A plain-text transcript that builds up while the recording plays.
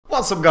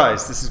What's up,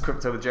 guys? This is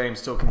Crypto with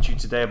James talking to you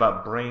today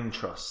about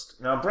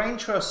Braintrust. Now,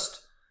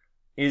 Braintrust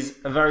is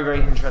a very, very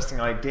interesting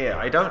idea.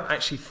 I don't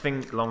actually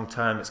think long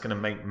term it's going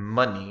to make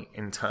money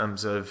in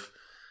terms of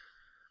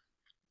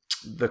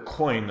the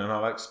coin, and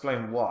I'll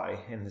explain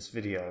why in this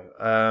video.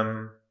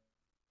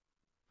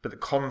 But the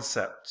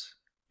concept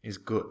is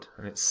good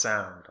and it's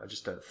sound. I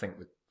just don't think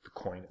the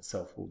coin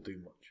itself will do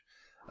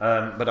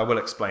much. But I will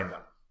explain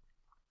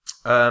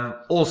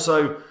that.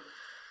 Also,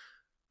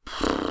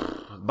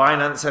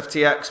 Binance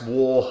FTX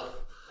war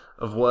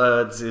of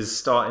words is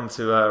starting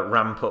to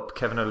ramp up.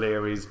 Kevin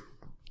O'Leary's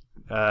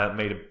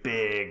made a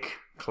big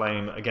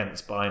claim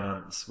against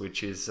Binance,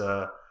 which is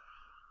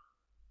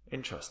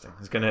interesting.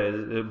 It's going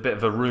to a bit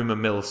of a rumor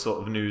mill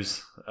sort of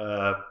news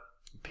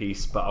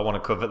piece, but I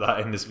want to cover that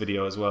in this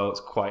video as well.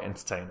 It's quite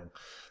entertaining,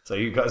 so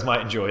you guys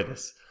might enjoy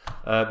this.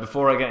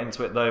 Before I get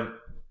into it though,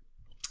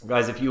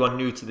 guys, if you are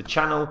new to the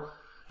channel,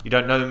 you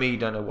don't know me, you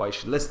don't know why you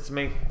should listen to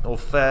me, all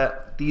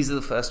fair. These are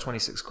the first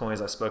 26 coins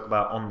I spoke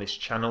about on this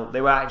channel. They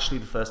were actually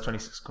the first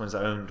 26 coins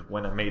I owned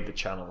when I made the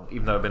channel,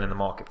 even though I've been in the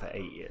market for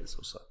 8 years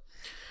or so.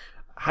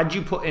 Had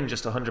you put in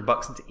just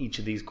 $100 into each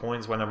of these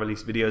coins when I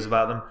released videos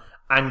about them,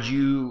 and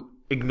you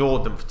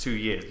ignored them for 2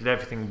 years, did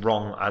everything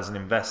wrong as an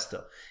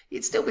investor,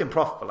 you'd still be in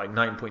profit for like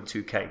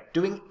 9.2k,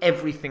 doing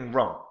everything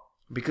wrong,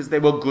 because they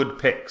were good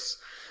picks.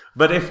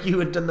 But if you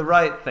had done the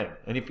right thing,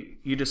 and if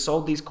you just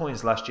sold these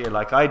coins last year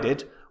like I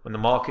did, when the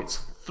markets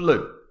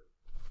flew,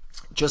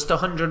 just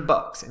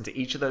 $100 into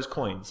each of those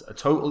coins, a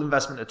total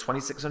investment of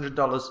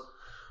 $2,600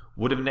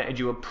 would have netted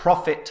you a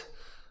profit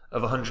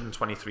of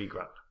 123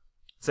 grand.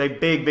 It's a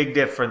big, big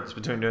difference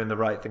between doing the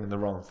right thing and the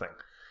wrong thing.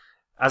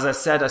 As I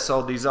said, I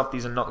sold these off.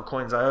 These are not the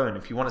coins I own.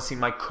 If you want to see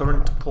my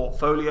current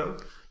portfolio,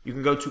 you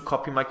can go to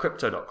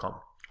copymycrypto.com.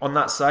 On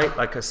that site,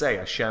 like I say,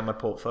 I share my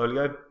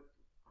portfolio.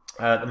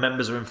 The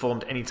members are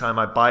informed anytime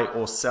I buy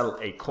or sell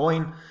a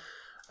coin.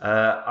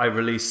 I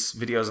release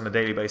videos on a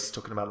daily basis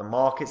talking about the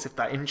markets. If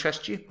that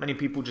interests you, many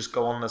people just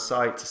go on the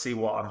site to see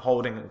what I'm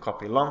holding and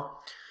copy along.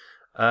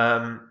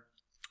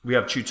 We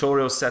have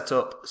tutorials set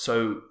up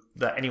so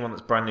that anyone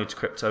that's brand new to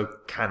crypto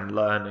can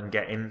learn and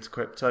get into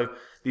crypto.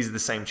 These are the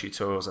same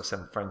tutorials I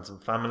send friends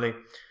and family.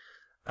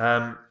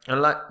 And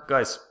like,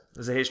 guys,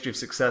 there's a history of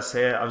success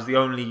here. I was the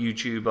only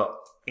YouTuber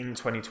in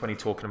 2020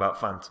 talking about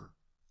Phantom.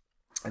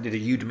 I did a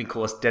Udemy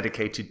course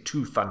dedicated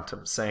to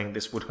Phantom, saying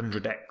this would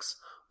 100x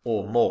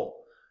or more.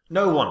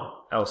 No one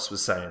else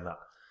was saying that.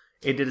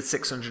 It did a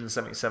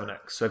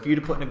 677x. So if you'd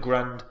have put in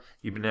 $1,000,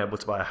 you'd been able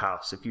to buy a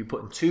house. If you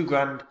put in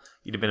 $2,000,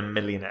 you'd have been a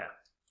millionaire.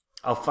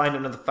 I'll find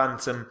another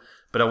Phantom,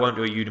 but I won't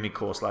do a Udemy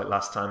course like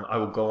last time. I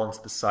will go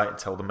onto the site and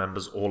tell the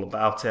members all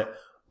about it,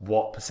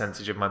 what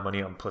percentage of my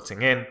money I'm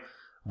putting in,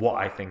 what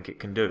I think it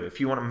can do.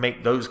 If you want to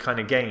make those kind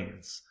of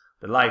gains,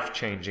 the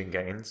life-changing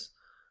gains,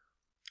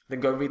 then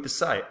go read the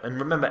site. And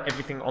remember,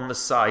 everything on the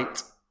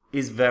site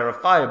is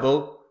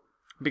verifiable,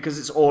 because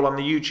it's all on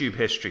the YouTube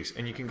histories,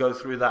 and you can go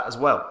through that as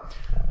well.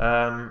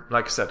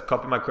 Like I said,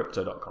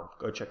 copymycrypto.com.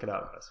 Go check it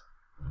out, guys.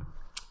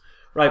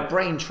 Right,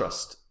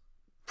 Braintrust.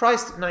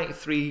 Priced at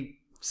 93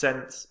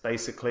 cents,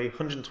 basically.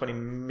 120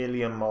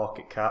 million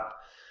market cap.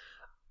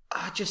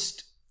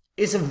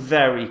 It's a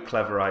very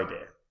clever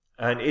idea.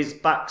 And it's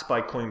backed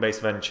by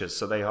Coinbase Ventures,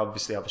 so they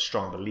obviously have a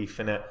strong belief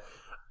in it.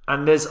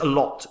 And there's a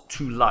lot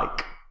to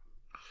like.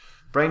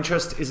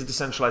 Braintrust is a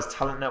decentralized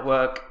talent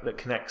network that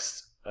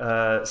connects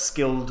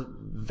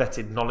skilled,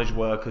 vetted knowledge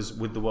workers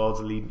with the world's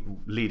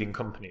leading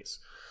companies.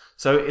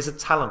 So it's a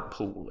talent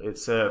pool.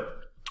 It's a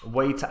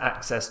way to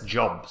access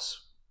jobs,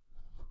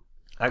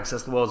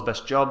 access the world's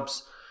best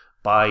jobs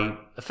by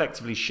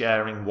effectively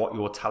sharing what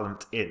your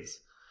talent is.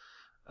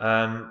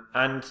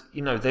 And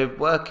you know, they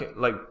work at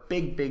like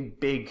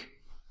big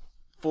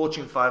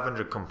Fortune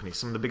 500 companies.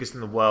 Some of the biggest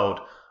in the world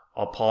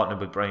are partnered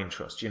with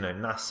Braintrust. You know,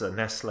 NASA,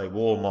 Nestle,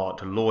 Walmart,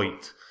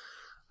 Deloitte,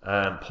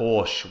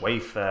 Porsche,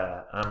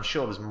 Wayfair, I'm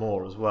sure there's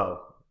more as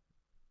well.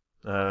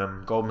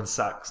 Goldman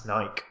Sachs,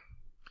 Nike.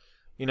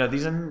 You know,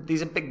 these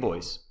are big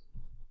boys.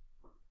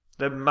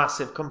 They're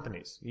massive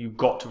companies. You've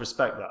got to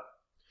respect that.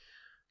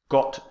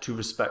 Got to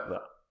respect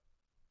that.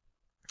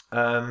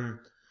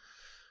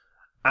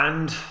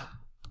 And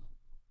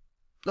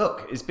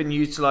look, it's been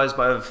utilized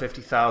by over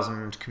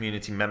 50,000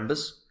 community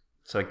members.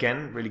 So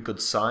again, really good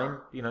sign.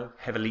 You know,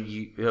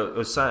 heavily,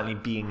 certainly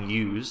being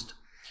used.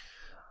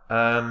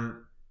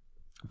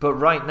 But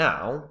right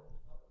now,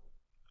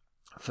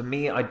 for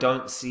me, I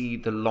don't see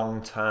the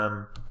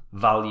long-term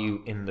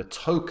value in the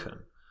token.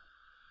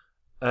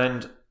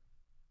 And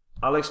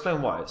I'll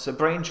explain why. So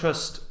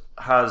Braintrust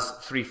has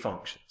 3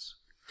 functions.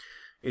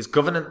 It's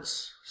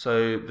governance.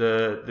 So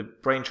the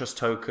Braintrust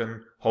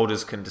token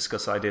holders can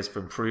discuss ideas for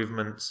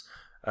improvements,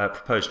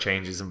 propose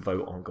changes, and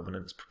vote on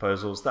governance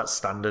proposals. That's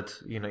standard.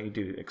 You know, you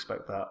do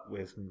expect that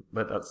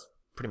but that's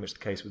pretty much the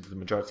case with the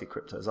majority of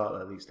cryptos out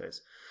there these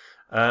days.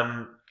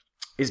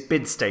 Is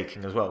bid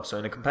staking as well. So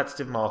in a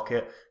competitive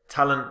market,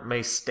 talent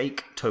may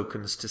stake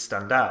tokens to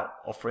stand out,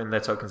 offering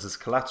their tokens as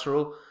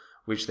collateral,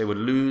 which they would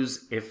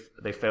lose if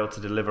they fail to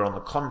deliver on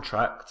the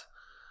contract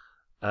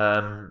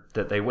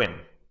that they win.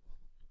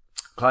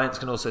 Clients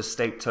can also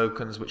stake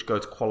tokens which go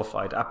to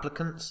qualified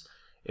applicants.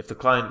 If the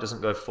client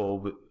doesn't go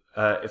forward,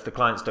 if the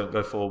clients don't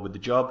go forward with the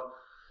job,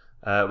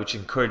 which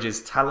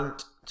encourages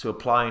talent to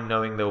apply,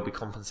 knowing they will be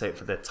compensated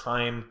for their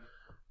time,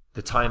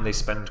 the time they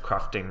spend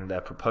crafting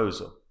their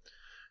proposal.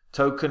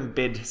 Token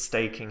bid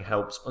staking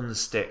helps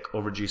unstick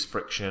or reduce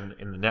friction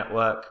in the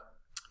network,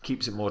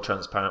 keeps it more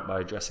transparent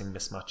by addressing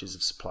mismatches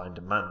of supply and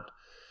demand.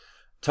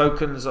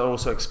 Tokens are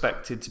also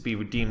expected to be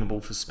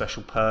redeemable for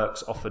special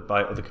perks offered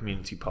by other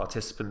community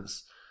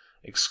participants,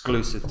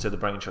 exclusive to the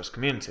Braintrust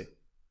community.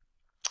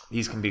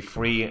 These can be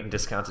free and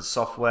discounted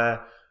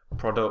software,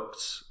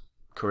 products,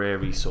 career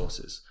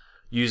resources.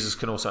 Users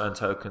can also earn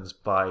tokens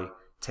by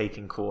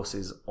taking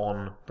courses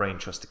on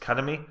Braintrust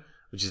Academy,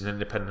 which is an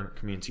independent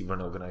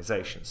community-run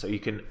organization. So you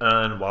can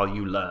earn while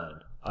you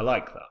learn. I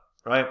like that,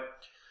 right?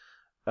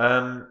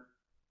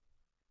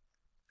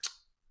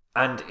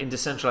 And in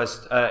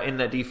decentralized, in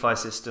their DeFi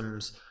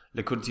systems,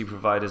 liquidity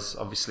providers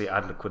obviously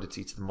add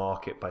liquidity to the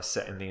market by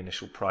setting the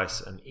initial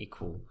price and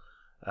equal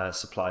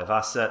supply of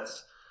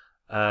assets.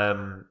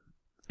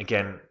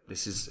 Again,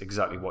 this is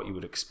exactly what you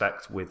would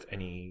expect with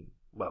any,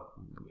 well,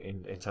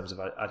 in terms of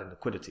adding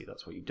liquidity,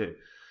 that's what you do.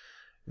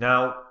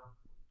 Now,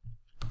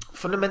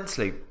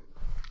 fundamentally,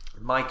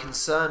 my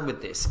concern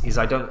with this is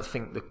I don't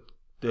think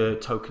the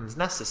token's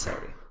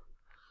necessary.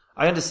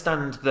 I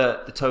understand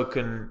that the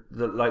token,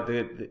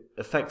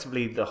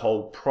 effectively the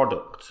whole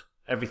product,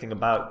 everything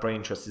about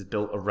Braintrust is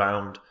built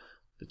around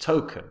the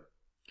token.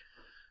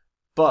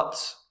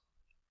 But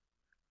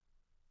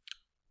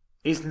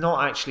it's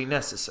not actually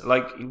necessary.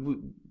 Like,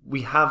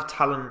 we have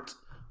talent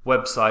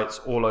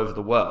websites all over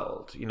the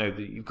world. You know,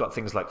 you've got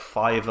things like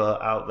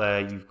Fiverr out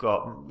there. You've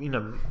got, you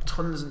know,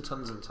 tons and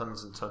tons and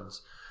tons and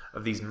tons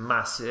of these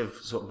massive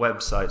sort of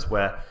websites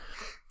where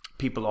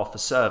people offer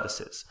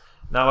services.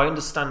 Now, I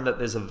understand that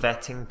there's a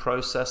vetting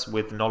process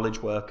with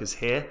knowledge workers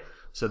here,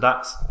 so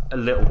that's a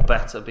little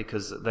better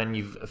because then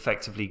you've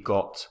effectively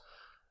got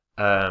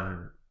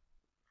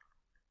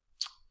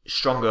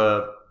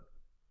stronger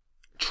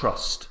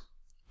trust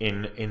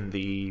in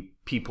the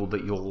people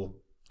that you're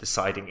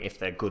deciding if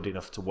they're good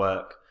enough to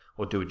work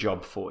or do a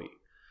job for you.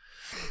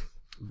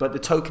 But the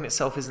token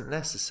itself isn't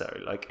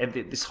necessary. Like,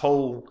 this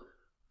whole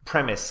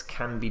premise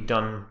can be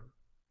done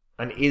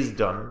and is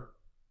done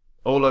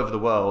all over the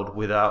world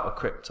without a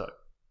crypto.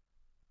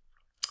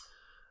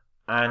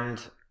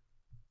 And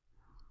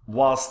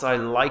whilst I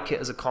like it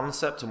as a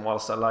concept and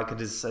whilst I like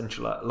it as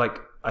essential, like,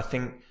 I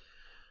think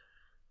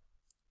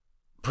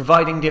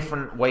providing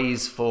different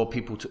ways for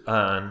people to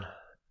earn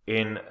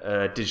in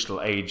a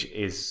digital age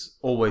is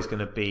always going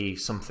to be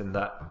something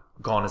that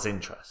garners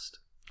interest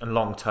and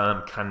long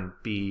term can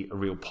be a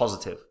real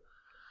positive.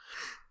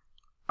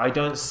 I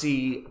don't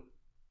see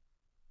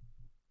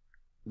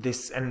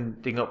this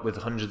ending up with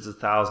hundreds of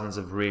thousands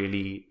of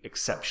really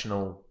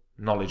exceptional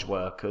knowledge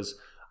workers.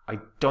 I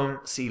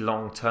don't see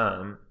long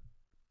term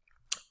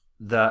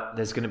that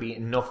there's going to be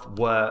enough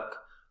work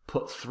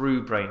put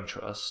through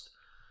Braintrust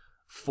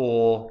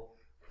for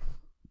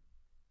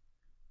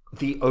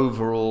the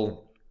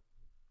overall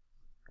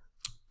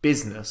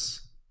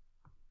business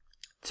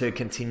to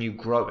continue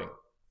growing.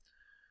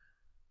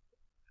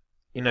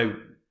 You know,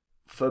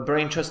 for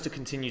Braintrust to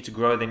continue to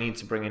grow, they need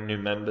to bring in new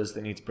members,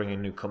 they need to bring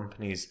in new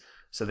companies,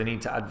 so they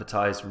need to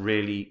advertise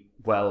really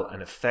well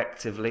and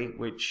effectively,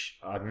 which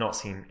I've not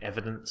seen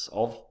evidence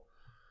of.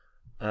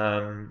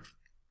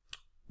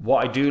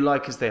 What I do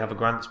like is they have a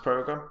grants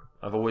program.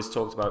 I've always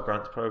talked about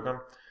grants program.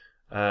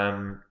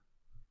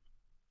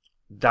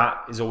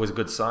 That is always a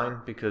good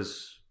sign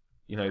because,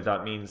 you know,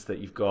 that means that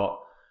you've got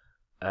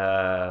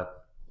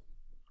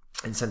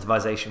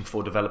incentivization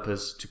for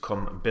developers to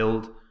come and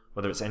build,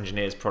 whether it's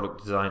engineers,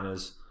 product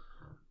designers,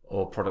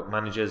 or product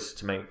managers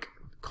to make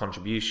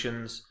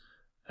contributions.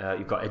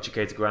 You've got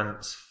educator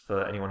grants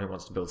for anyone who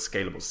wants to build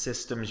scalable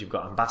systems. You've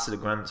got ambassador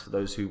grants for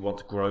those who want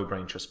to grow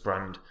Braintrust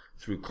brand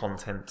through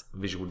content,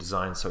 visual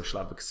design, social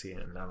advocacy,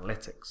 and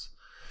analytics.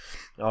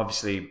 Now,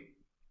 obviously,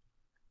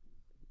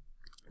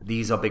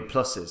 these are big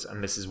pluses,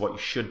 and this is what you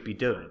should be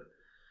doing.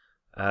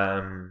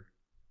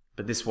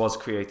 But this was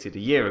created a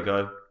year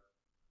ago,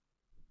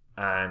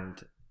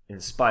 and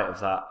in spite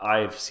of that,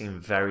 I've seen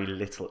very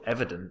little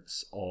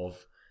evidence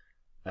of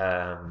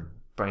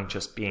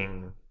Braintrust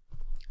being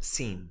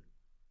seen.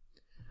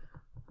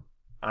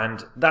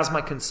 And that's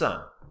my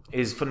concern,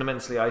 is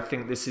fundamentally I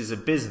think this is a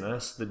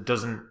business that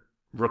doesn't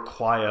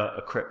require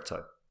a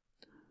crypto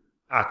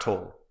at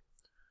all.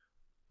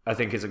 I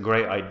think it's a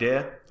great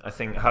idea. I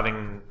think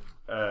having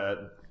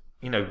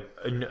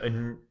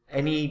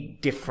any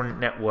different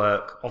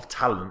network of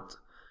talent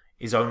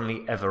is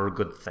only ever a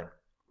good thing.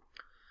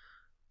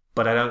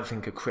 But I don't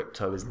think a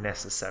crypto is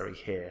necessary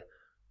here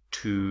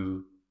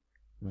to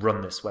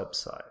run this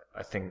website.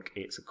 I think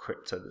it's a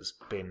crypto that's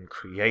been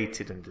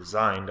created and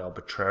designed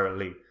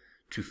arbitrarily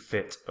to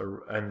fit,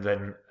 and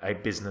then a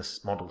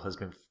business model has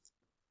been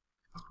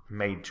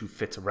made to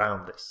fit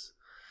around this.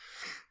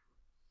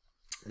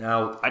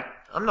 Now,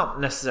 I'm not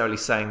necessarily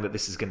saying that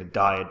this is going to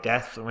die a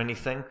death or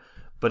anything,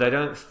 but I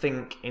don't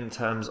think in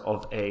terms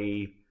of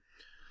a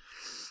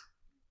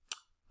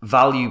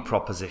value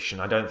proposition,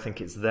 I don't think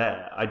it's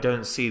there. I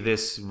don't see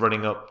this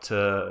running up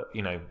to,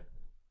 you know,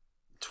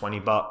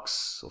 $20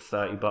 or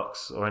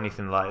 $30 or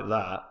anything like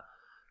that,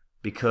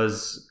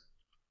 because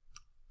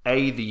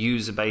A, the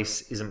user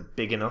base isn't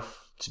big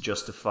enough to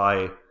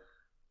justify,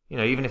 you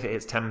know, even if it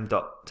hits $10,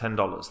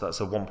 that's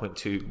a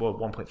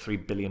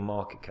 1.3 billion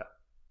market cap.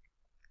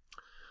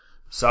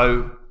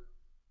 So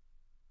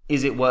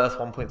is it worth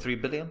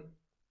 1.3 billion?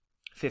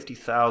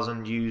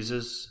 50,000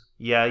 users?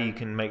 Yeah, you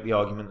can make the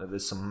argument that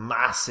there's some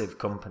massive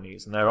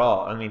companies, and there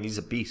are. I mean, these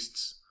are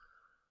beast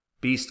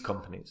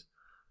companies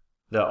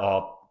that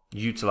are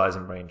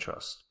utilizing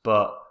Braintrust.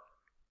 But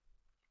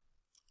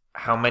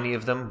how many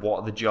of them? What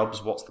are the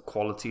jobs? What's the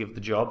quality of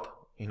the job?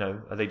 You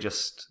know, are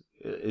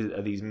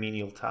these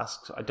menial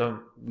tasks?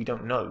 We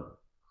don't know.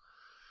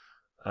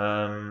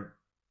 And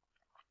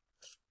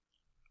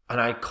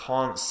I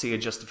can't see a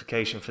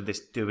justification for this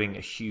doing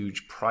a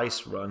huge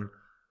price run,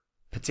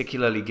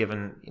 particularly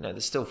given, you know,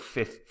 there's still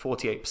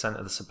 48%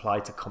 of the supply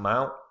to come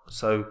out.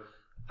 So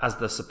as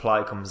the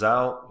supply comes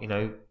out, you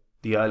know,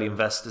 the early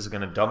investors are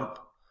going to dump.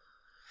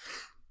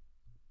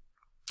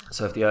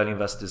 So if the early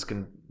investors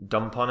can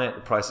dump on it,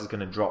 the price is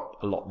going to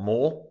drop a lot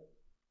more.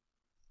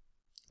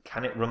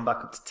 Can it run back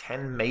up to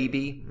 10?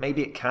 Maybe.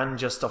 Maybe it can,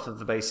 just off of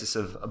the basis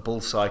of a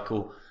bull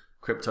cycle.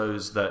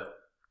 Cryptos that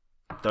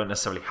don't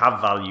necessarily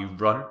have value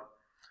run.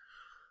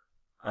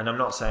 And I'm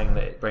not saying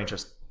that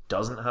Braintrust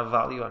doesn't have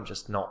value. I'm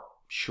just not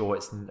sure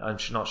I'm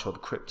not sure the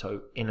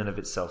crypto in and of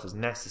itself is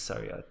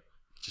necessary. I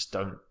just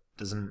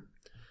doesn't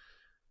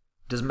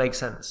make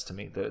sense to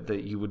me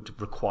that you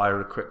would require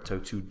a crypto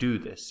to do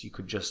this. You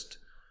could just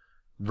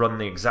run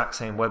the exact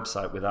same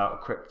website without a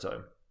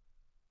crypto,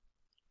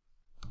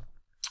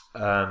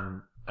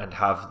 and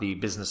have the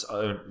business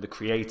own the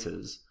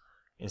creators,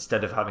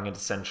 instead of having a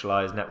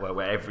decentralized network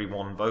where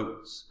everyone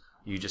votes.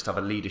 You just have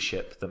a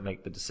leadership that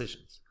make the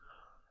decisions.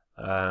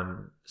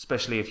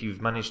 Especially if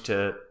you've managed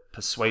to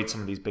persuade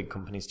some of these big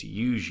companies to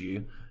use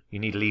you, you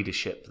need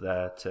leadership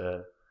there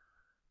to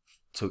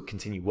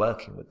continue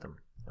working with them.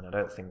 And I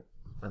don't think,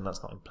 and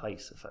that's not in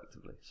place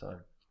effectively. So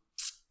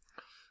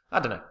I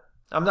don't know.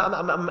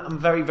 I'm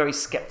very, very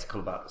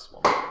skeptical about this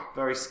one.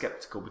 Very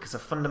skeptical, because I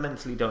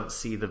fundamentally don't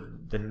see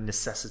the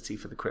necessity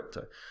for the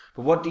crypto.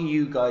 But what do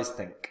you guys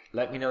think?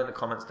 Let me know in the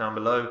comments down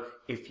below.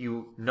 If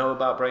you know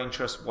about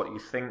Braintrust, what do you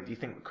think? Do you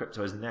think the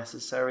crypto is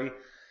necessary?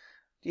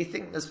 Do you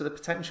think there's the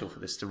potential for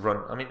this to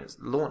run? I mean, it's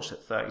launched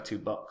at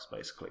 $32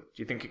 basically.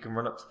 Do you think it can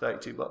run up to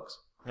 $32?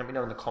 Let me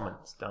know in the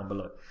comments down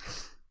below.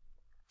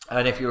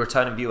 And if you're a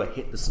returning viewer,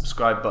 hit the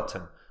subscribe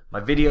button. My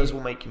videos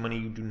will make you money.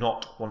 You do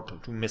not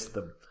want to miss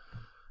them.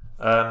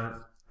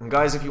 And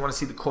guys, if you want to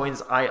see the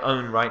coins I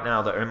own right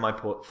now that are in my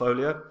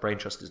portfolio,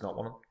 Braintrust is not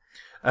one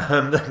of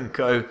them, then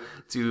go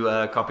to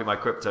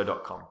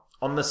copymycrypto.com.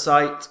 On the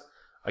site,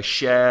 I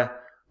share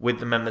with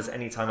the members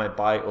anytime I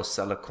buy or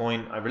sell a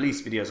coin. I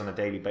release videos on a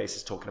daily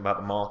basis talking about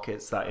the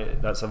markets.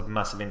 That's of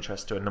massive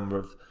interest to a number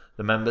of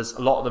the members.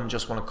 A lot of them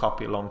just want to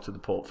copy along to the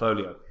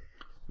portfolio,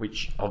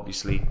 which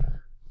obviously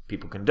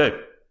people can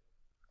do.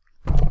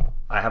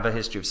 I have a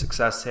history of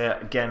success here.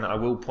 Again, I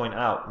will point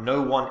out,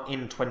 no one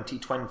in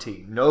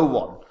 2020, no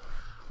one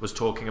was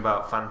talking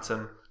about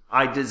Phantom.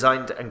 I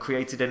designed and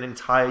created an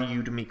entire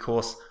Udemy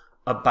course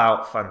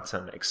about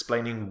Phantom,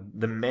 explaining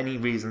the many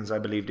reasons I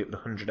believed it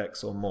would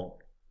 100x or more.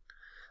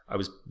 I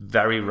was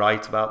very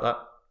right about that,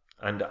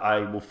 and I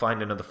will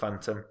find another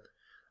Phantom,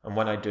 and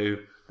when I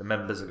do, the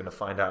members are going to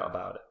find out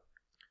about it.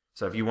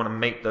 So if you want to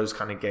make those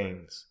kind of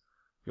gains,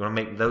 you want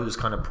to make those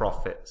kind of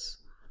profits,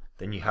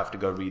 then you have to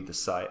go read the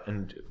site.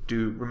 And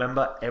do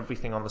remember,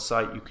 everything on the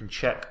site you can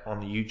check on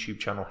the YouTube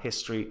channel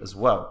history as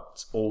well.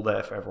 It's all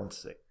there for everyone to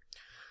see.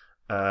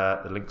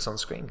 The link's on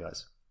screen,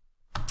 guys.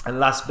 And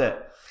last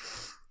bit.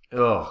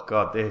 Oh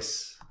God,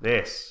 this.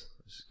 Let's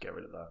just get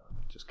rid of that.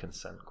 Just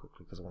consent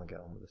quickly because I want to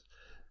get on with this.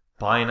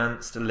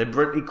 Binance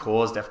deliberately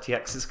caused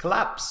FTX's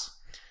collapse.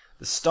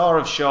 The star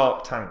of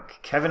Shark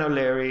Tank, Kevin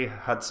O'Leary,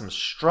 had some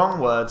strong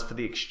words for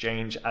the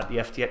exchange at the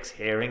FTX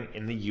hearing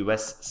in the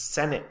US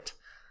Senate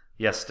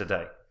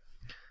yesterday.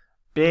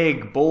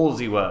 Big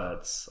ballsy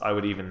words, I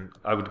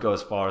would go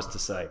as far as to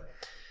say.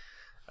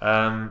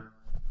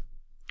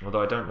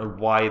 Although I don't know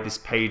why this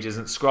page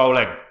isn't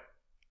scrolling.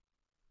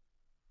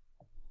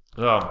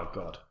 Oh my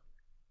God.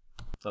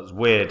 That's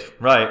weird.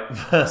 Right.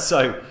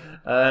 So,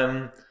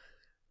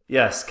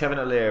 yes, Kevin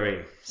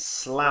O'Leary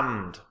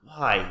slammed.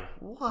 Why?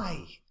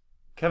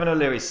 Kevin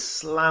O'Leary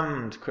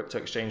slammed crypto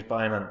exchange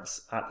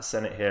Binance at the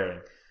Senate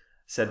hearing.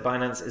 Said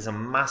Binance is a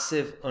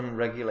massive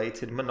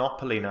unregulated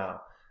monopoly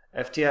now.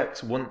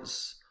 FTX,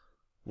 once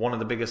one of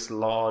the biggest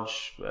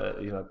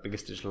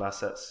biggest digital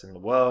assets in the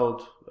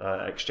world,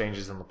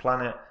 exchanges on the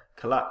planet,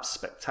 collapsed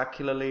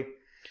spectacularly.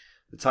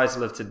 The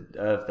title of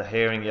the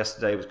hearing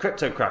yesterday was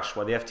Crypto Crash,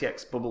 why the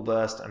FTX bubble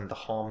burst and the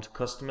harm to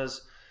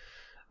customers.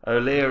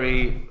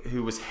 O'Leary,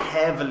 who was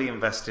heavily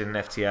invested in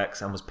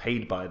FTX and was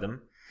paid by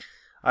them,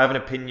 I have an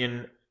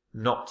opinion,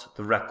 not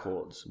the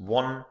records.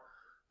 One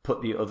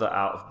put the other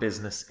out of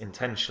business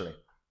intentionally.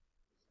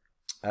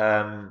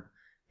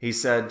 He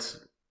said,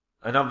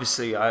 and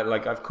obviously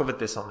I've covered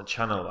this on the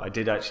channel. I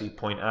did actually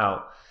point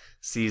out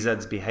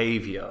CZ's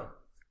behavior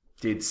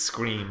did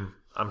scream,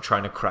 I'm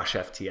trying to crash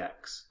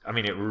FTX. I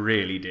mean, it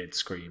really did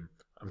scream,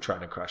 I'm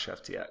trying to crash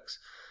FTX.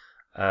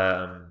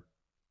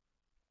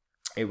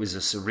 It was a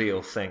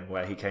surreal thing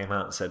where he came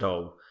out and said,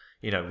 oh,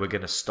 you know, we're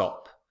going to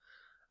stop,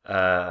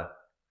 we're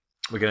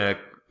going to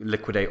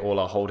liquidate all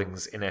our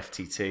holdings in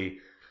FTT,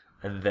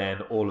 and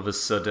then all of a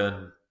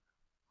sudden,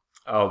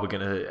 oh,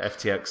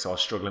 FTX are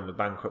struggling with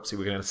bankruptcy,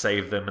 we're going to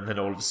save them, and then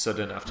all of a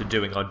sudden, after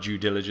doing our due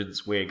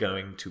diligence, we're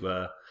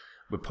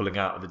pulling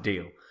out of the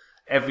deal.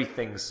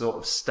 Everything's sort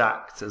of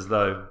stacked as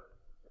though,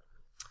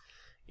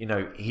 you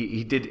know,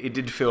 it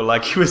did feel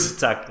like he was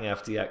attacking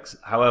FTX.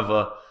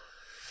 However,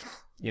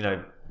 you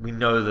know, we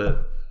know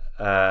that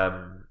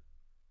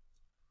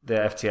the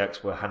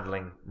FTX were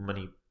handling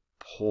money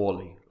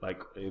poorly,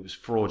 like it was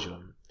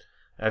fraudulent.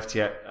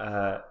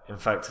 FTX, in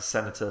fact,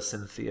 Senator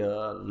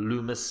Cynthia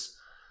Loomis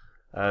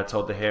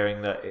told the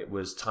hearing that it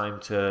was time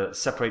to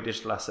separate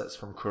digital assets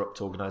from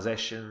corrupt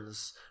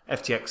organizations.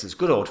 FTX is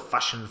good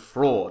old-fashioned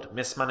fraud,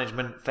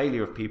 mismanagement,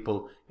 failure of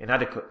people,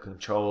 inadequate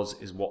controls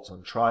is what's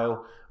on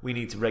trial. We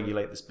need to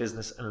regulate this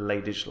business and lay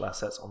digital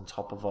assets on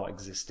top of our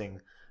existing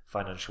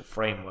financial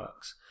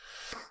frameworks.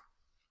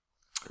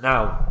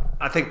 Now,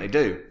 I think they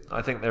do.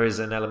 I think there is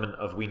an element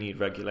of we need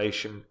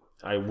regulation.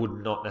 I would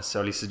not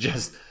necessarily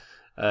suggest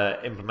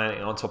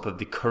implementing it on top of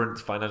the current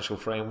financial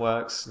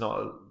frameworks,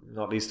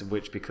 not least of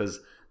which because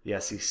the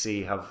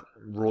SEC have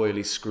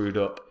royally screwed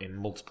up in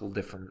multiple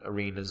different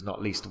arenas, not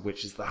least of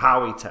which is the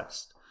Howey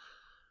test,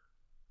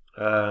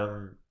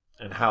 and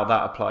how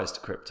that applies to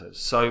cryptos.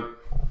 So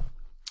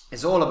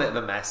it's all a bit of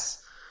a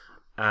mess.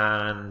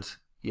 And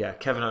yeah,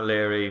 Kevin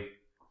O'Leary's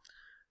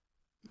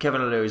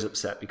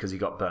upset because he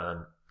got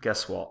burned.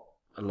 Guess what?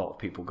 A lot of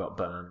people got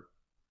burned.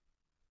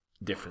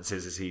 Difference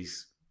is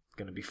he's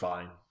going to be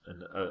fine,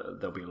 and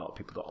there'll be a lot of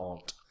people that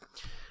aren't.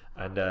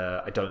 And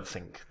I don't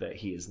think that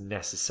he is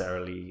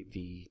necessarily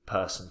the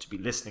person to be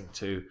listening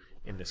to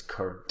in this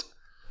current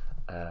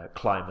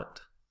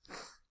climate.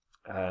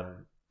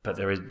 But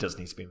does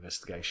need to be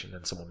investigation,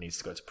 and someone needs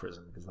to go to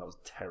prison because that was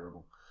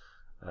terrible,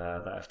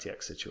 that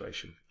FTX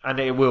situation. And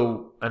it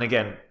will, and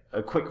again,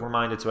 a quick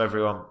reminder to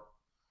everyone,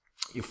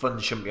 your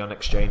funds shouldn't be on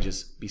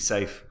exchanges. Be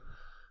safe.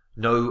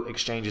 No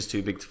exchange is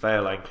too big to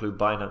fail. I include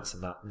Binance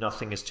in that.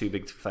 Nothing is too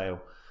big to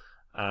fail.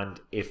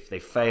 And if they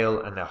fail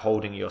and they're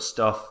holding your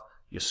stuff,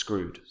 you're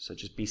screwed. So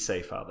just be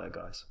safe out there,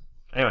 guys.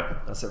 Anyway,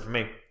 that's it from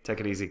me. Take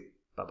it easy.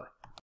 Bye-bye.